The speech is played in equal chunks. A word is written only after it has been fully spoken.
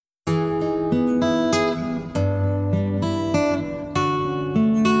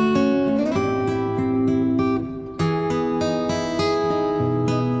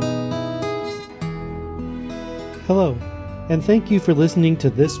Hello, and thank you for listening to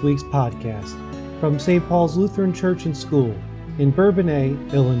this week's podcast from St. Paul's Lutheran Church and School in Bourbonnais,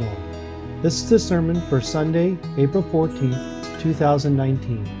 Illinois. This is the sermon for Sunday, April 14th,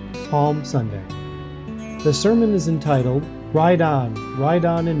 2019, Palm Sunday. The sermon is entitled, Ride On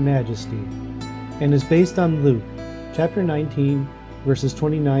in Majesty, and is based on Luke, chapter 19, verses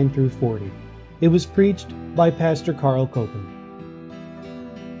 29 through 40. It was preached by Pastor Koeppen.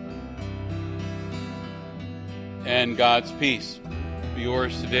 And God's peace be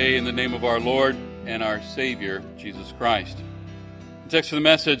yours today in the name of our Lord and our Savior, Jesus Christ. The text for the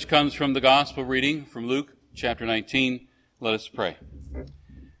message comes from the Gospel reading from Luke chapter 19. Let us pray.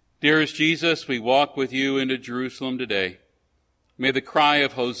 Dearest Jesus, we walk with you into Jerusalem today. May the cry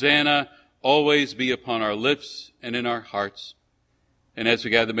of Hosanna always be upon our lips and in our hearts. And as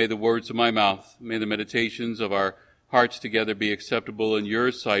we gather, may the words of my mouth, may the meditations of our hearts together be acceptable in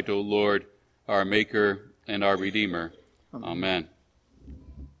your sight, O Lord, our Maker and our Redeemer. Amen.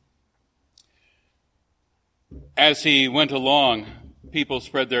 As he went along, people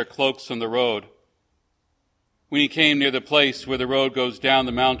spread their cloaks on the road. When he came near the place where the road goes down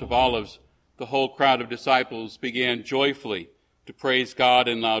the Mount of Olives, the whole crowd of disciples began joyfully to praise God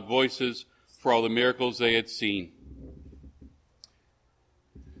in loud voices for all the miracles they had seen.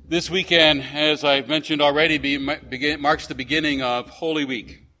 This weekend, as I've mentioned already, marks the beginning of Holy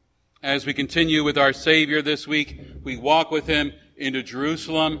Week. As we continue with our Savior this week, we walk with him into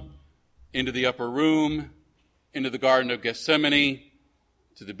Jerusalem, into the upper room, into the Garden of Gethsemane,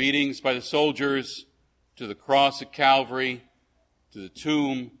 to the beatings by the soldiers, to the cross at Calvary, to the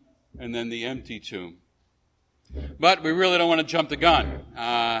tomb, and then the empty tomb. But we really don't want to jump the gun.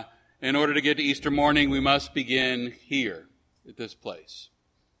 In order to get to Easter morning, we must begin here, at this place,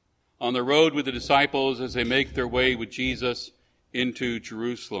 on the road with the disciples as they make their way with Jesus into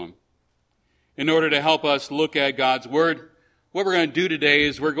Jerusalem. In order to help us look at God's Word, what we're going to do today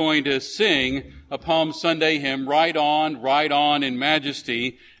is we're going to sing a Palm Sunday hymn, Ride On in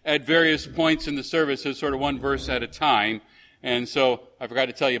Majesty, at various points in the service, so sort of one verse at a time. And so I forgot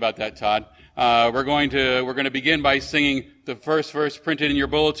to tell you about that, Todd. We're going to begin by singing the first verse printed in your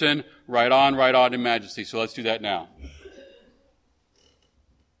bulletin, Ride On in Majesty. So let's do that now.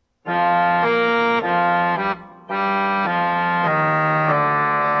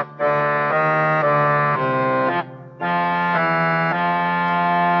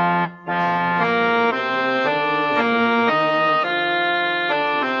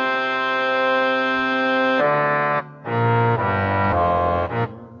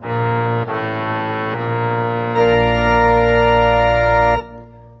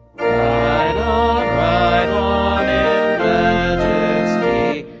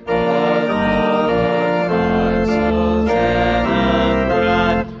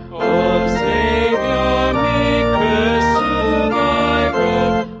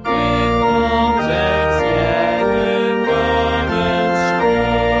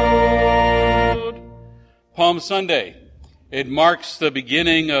 Palm Sunday, it marks the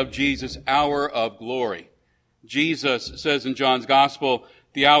beginning of Jesus' hour of glory. Jesus says in John's Gospel,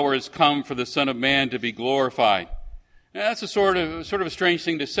 the hour has come for the Son of Man to be glorified. Now, that's a sort of a strange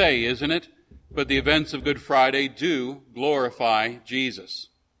thing to say, isn't it? But the events of Good Friday do glorify Jesus.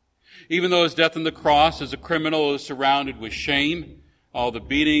 Even though his death on the cross as a criminal is surrounded with shame, all the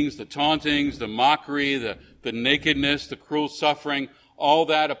beatings, the tauntings, the mockery, the nakedness, the cruel suffering, all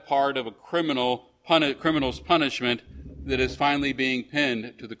that a part of a criminal's punishment that is finally being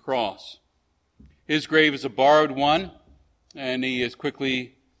pinned to the cross. His grave is a borrowed one, and he is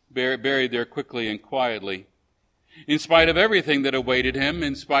quickly buried there quickly and quietly. In spite of everything that awaited him,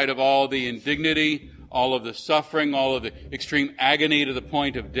 in spite of all the indignity, all of the suffering, all of the extreme agony to the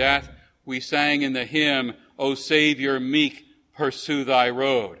point of death, we sang in the hymn, O Savior meek, pursue thy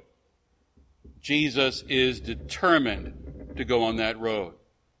road. Jesus is determined to go on that road,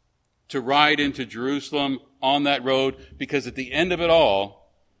 to ride into Jerusalem on that road, because at the end of it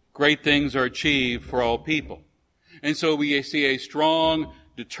all, great things are achieved for all people. And so we see a strong,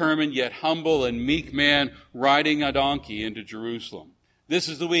 determined, yet humble and meek man riding a donkey into Jerusalem. This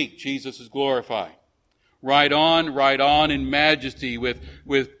is the week Jesus is glorified. Ride on in majesty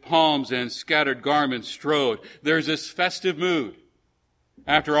with palms and scattered garments strode. There's this festive mood.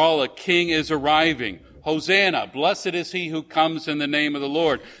 After all, a king is arriving. Hosanna, blessed is he who comes in the name of the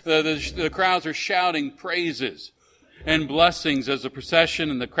Lord. The crowds are shouting praises and blessings as the procession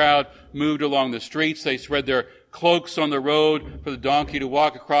and the crowd moved along the streets. They spread their cloaks on the road for the donkey to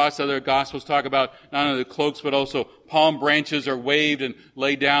walk across. Other Gospels talk about not only the cloaks, but also palm branches are waved and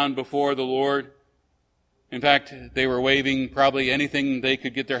laid down before the Lord. In fact, they were waving probably anything they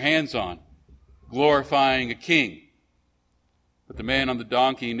could get their hands on. glorifying a king. But the man on the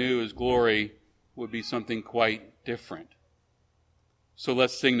donkey knew his glory would be something quite different. So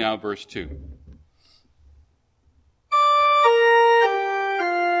let's sing now verse 2.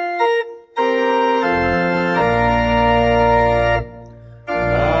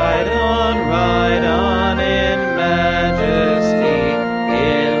 Ride on in majesty,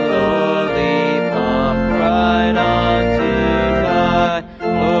 in lowly pomp, ride on to die.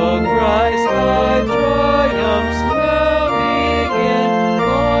 O Christ, thy triumphs now begin,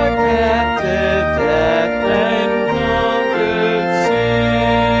 o'er captive death and conquered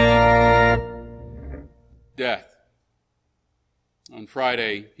sin. Death. On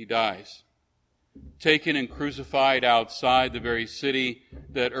Friday, he dies. Taken and crucified outside the very city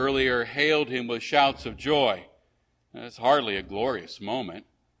that earlier hailed him with shouts of joy. That's hardly a glorious moment.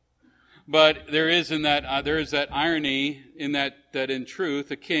 But there is that irony in that in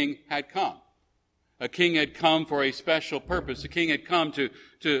truth a king had come. A king had come for a special purpose. A king had come to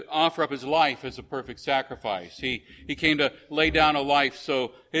offer up his life as a perfect sacrifice. He came to lay down his life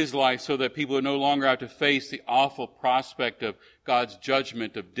so that people would no longer have to face the awful prospect of God's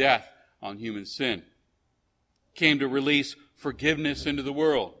judgment of death on human sin. Came to release forgiveness into the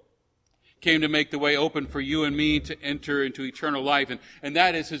world. Came to make the way open for you and me to enter into eternal life. And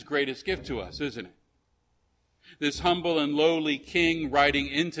that is his greatest gift to us, isn't it? This humble and lowly king riding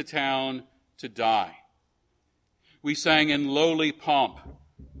into town to die. We sang in lowly pomp,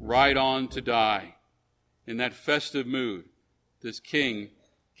 ride on to die. In that festive mood, this king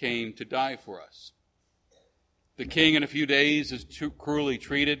came to die for us. The king in a few days is too cruelly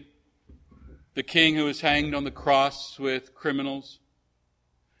treated. The king who is hanged on the cross with criminals.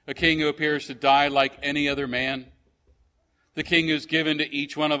 A king who appears to die like any other man. The king who's given to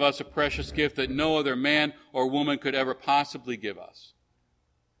each one of us a precious gift that no other man or woman could ever possibly give us.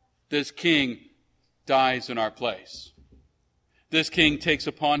 This king dies in our place. This king takes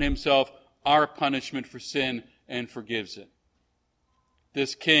upon himself our punishment for sin and forgives it.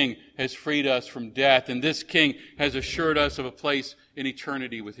 This king has freed us from death, and this king has assured us of a place in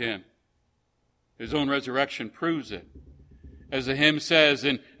eternity with him. His own resurrection proves it. As the hymn says,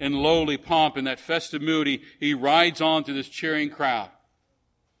 in lowly pomp, in that festive mood, he rides on through this cheering crowd.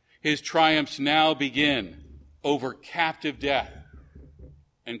 His triumphs now begin over captive death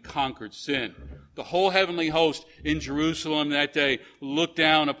and conquered sin. The whole heavenly host in Jerusalem that day looked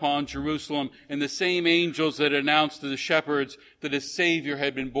down upon Jerusalem, and the same angels that announced to the shepherds that a Savior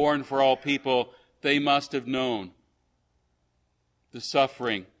had been born for all people, they must have known the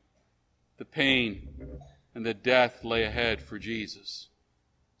suffering, the pain, and the death lay ahead for Jesus.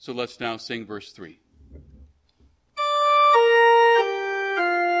 So let's now sing verse 3.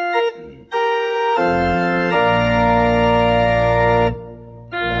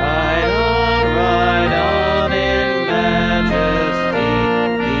 Ride on in majesty,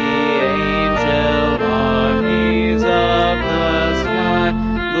 the angel armies of the sky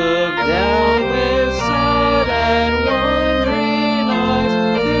look down with sad and wondering eyes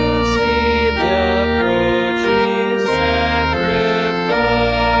to see the approaching sacrifice.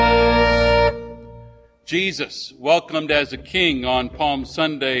 Jesus, welcomed as a king on Palm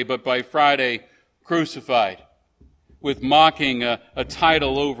Sunday, but by Friday crucified, with mocking a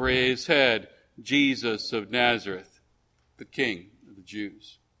title over his head, Jesus of Nazareth, the King of the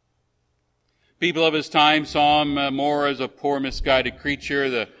Jews. People of his time saw him more as a poor, misguided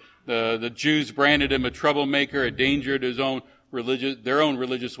creature. The Jews branded him a troublemaker, a danger to their own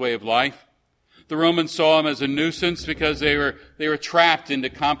religious way of life. The Romans saw him as a nuisance because they were trapped into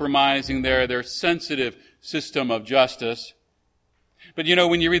compromising their sensitive system of justice. But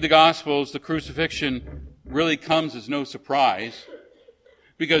when you read the Gospels, the crucifixion really comes as no surprise,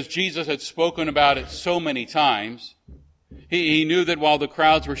 because Jesus had spoken about it so many times. He knew that while the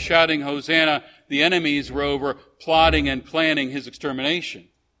crowds were shouting Hosanna, the enemies were over plotting and planning his extermination.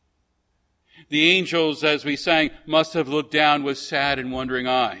 The angels, as we sang, must have looked down with sad and wondering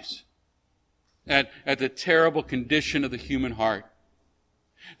eyes at the terrible condition of the human heart.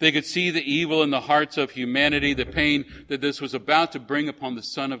 They could see the evil in the hearts of humanity, the pain that this was about to bring upon the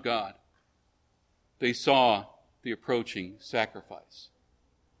Son of God. They saw the approaching sacrifice.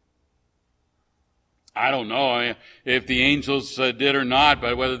 I don't know if the angels did or not,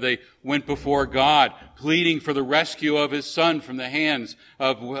 but whether they went before God, pleading for the rescue of his Son from the hands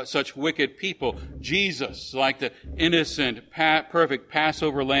of such wicked people. Jesus, like the innocent, perfect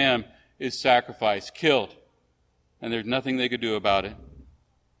Passover lamb, is sacrificed, killed, and there's nothing they could do about it.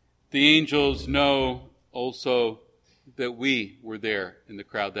 The angels know also that we were there in the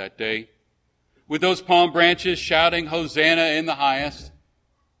crowd that day, with those palm branches shouting Hosanna in the highest.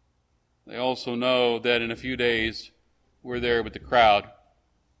 They also know that in a few days we're there with the crowd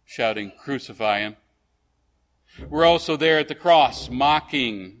shouting, "Crucify him." We're also there at the cross,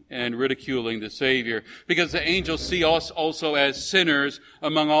 mocking and ridiculing the Savior, because the angels see us also as sinners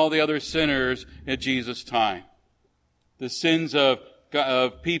among all the other sinners at Jesus' time. The sins of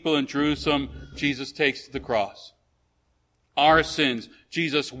people in Jerusalem, Jesus takes to the cross. Our sins,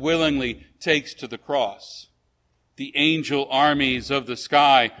 Jesus willingly takes to the cross. The angel armies of the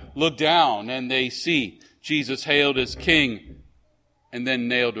sky look down and they see Jesus hailed as king and then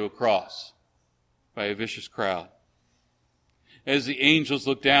nailed to a cross by a vicious crowd. As the angels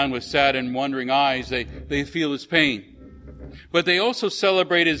look down with sad and wondering eyes, they feel his pain. But they also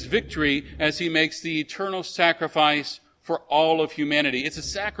celebrate his victory as he makes the eternal sacrifice for all of humanity. It's a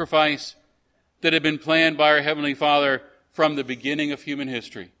sacrifice that had been planned by our Heavenly Father from the beginning of human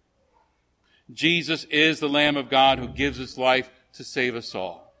history. Jesus is the Lamb of God who gives his life to save us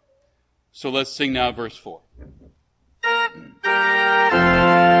all. So let's sing now verse 4.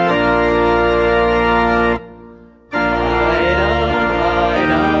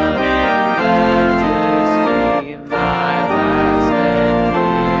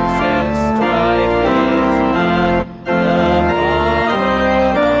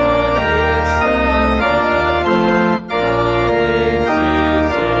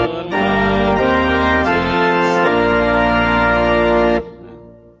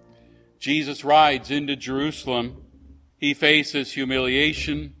 Jesus rides into Jerusalem. He faces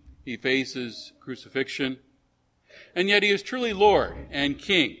humiliation. He faces crucifixion. And yet he is truly Lord and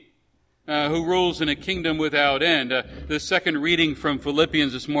King, who rules in a kingdom without end. The second reading from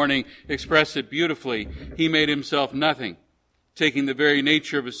Philippians this morning expressed it beautifully. He made himself nothing. Taking the very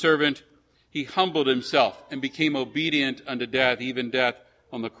nature of a servant, he humbled himself and became obedient unto death, even death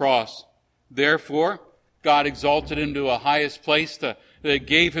on the cross. Therefore, God exalted him to a highest place that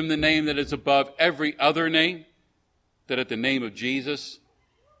gave him the name that is above every other name, that at the name of Jesus,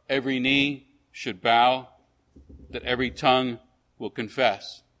 every knee should bow, that every tongue will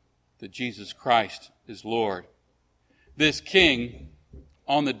confess that Jesus Christ is Lord. This King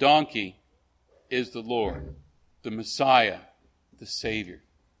on the donkey is the Lord, the Messiah, the Savior.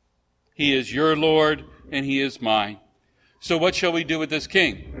 He is your Lord and he is mine. So what shall we do with this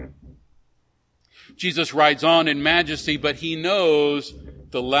King? Jesus rides on in majesty, but he knows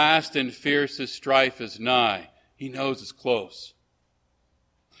the last and fiercest strife is nigh. He knows it's close.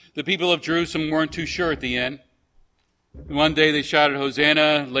 The people of Jerusalem weren't too sure at the end. One day they shouted,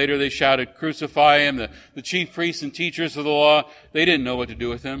 "Hosanna." Later they shouted, "Crucify him." The chief priests and teachers of the law, they didn't know what to do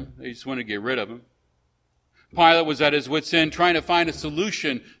with him. They just wanted to get rid of him. Pilate was at his wit's end, trying to find a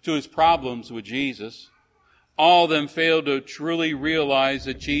solution to his problems with Jesus. All of them failed to truly realize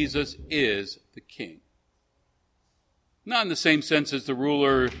that Jesus is the King. Not in the same sense as the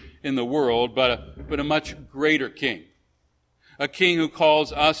ruler in the world, but a much greater King. A King who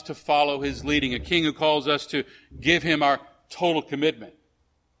calls us to follow his leading. A King who calls us to give him our total commitment.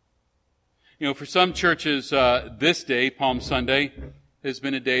 You know, for some churches, this day, Palm Sunday, has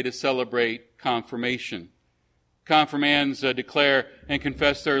been a day to celebrate confirmation. Confirmands declare and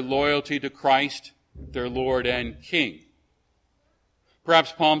confess their loyalty to Christ, their Lord and King.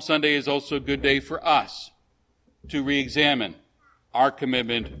 Perhaps Palm Sunday is also a good day for us to re-examine our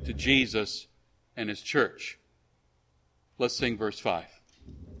commitment to Jesus and his church. Let's sing verse 5.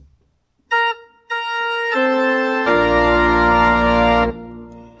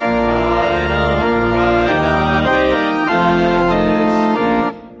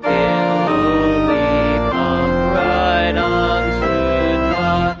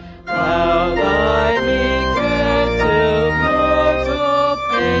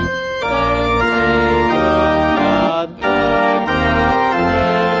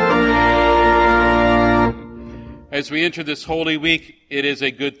 As we enter this Holy Week, it is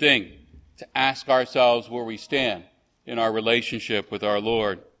a good thing to ask ourselves where we stand in our relationship with our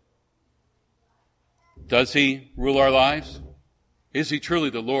Lord. Does he rule our lives? Is he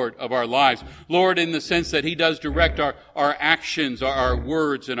truly the Lord of our lives? Lord in the sense that he does direct our actions, our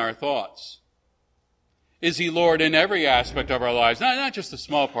words, and our thoughts. Is he Lord in every aspect of our lives? Not just the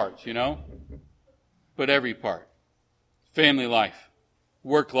small parts, but every part. Family life,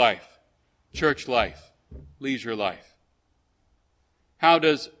 work life, church life, leisure life. How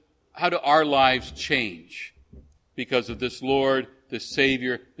do our lives change because of this Lord, this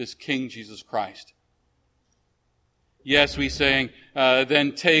Savior, this King Jesus Christ? Yes, we sang,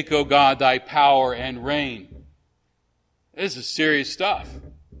 "Then take, O God, thy power and reign." This is serious stuff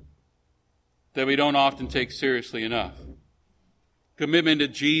that we don't often take seriously enough. Commitment to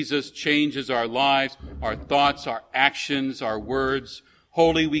Jesus changes our lives, our thoughts, our actions, our words.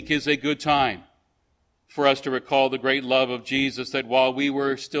 Holy Week is a good time for us to recall the great love of Jesus, that while we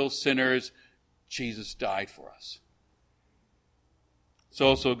were still sinners, Jesus died for us. It's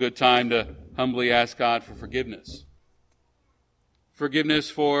also a good time to humbly ask God for forgiveness. Forgiveness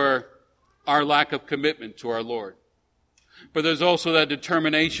for our lack of commitment to our Lord. But there's also that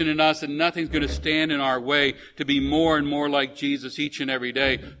determination in us that nothing's going to stand in our way to be more and more like Jesus each and every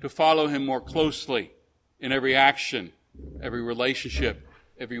day, to follow him more closely in every action, every relationship,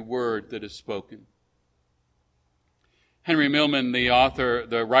 every word that is spoken. Henry Millman,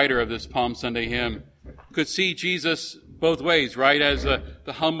 the writer of this Palm Sunday hymn, could see Jesus both ways, right? As the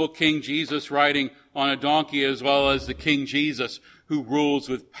humble King Jesus riding on a donkey, as well as the King Jesus who rules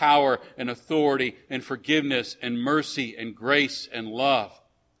with power and authority and forgiveness and mercy and grace and love.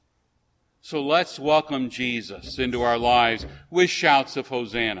 So let's welcome Jesus into our lives with shouts of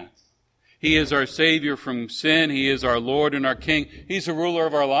Hosanna. He is our Savior from sin. He is our Lord and our King. He's the ruler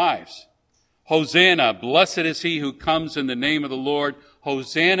of our lives. Hosanna, blessed is he who comes in the name of the Lord.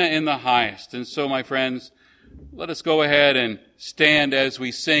 Hosanna in the highest. And so, my friends, let us go ahead and stand as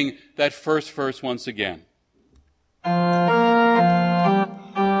we sing that first verse once again.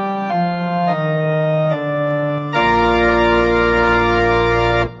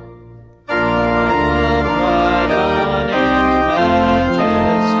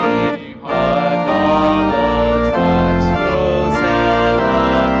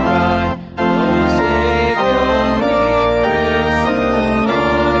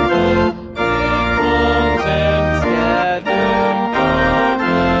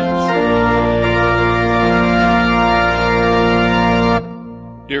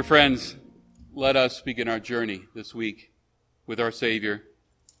 Dear friends, let us begin our journey this week with our Savior,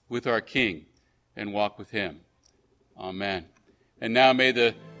 with our King, and walk with him. Amen. And now may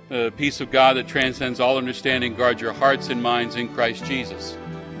the peace of God that transcends all understanding guard your hearts and minds in Christ Jesus.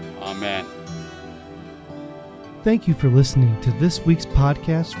 Amen. Thank you for listening to this week's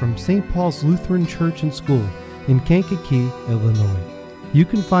podcast from St. Paul's Lutheran Church and School in Kankakee, Illinois. You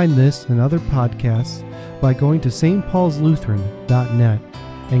can find this and other podcasts by going to stpaulslutheran.net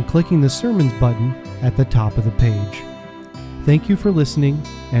and clicking the Sermons button at the top of the page. Thank you for listening,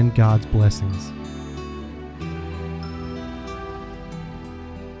 and God's blessings.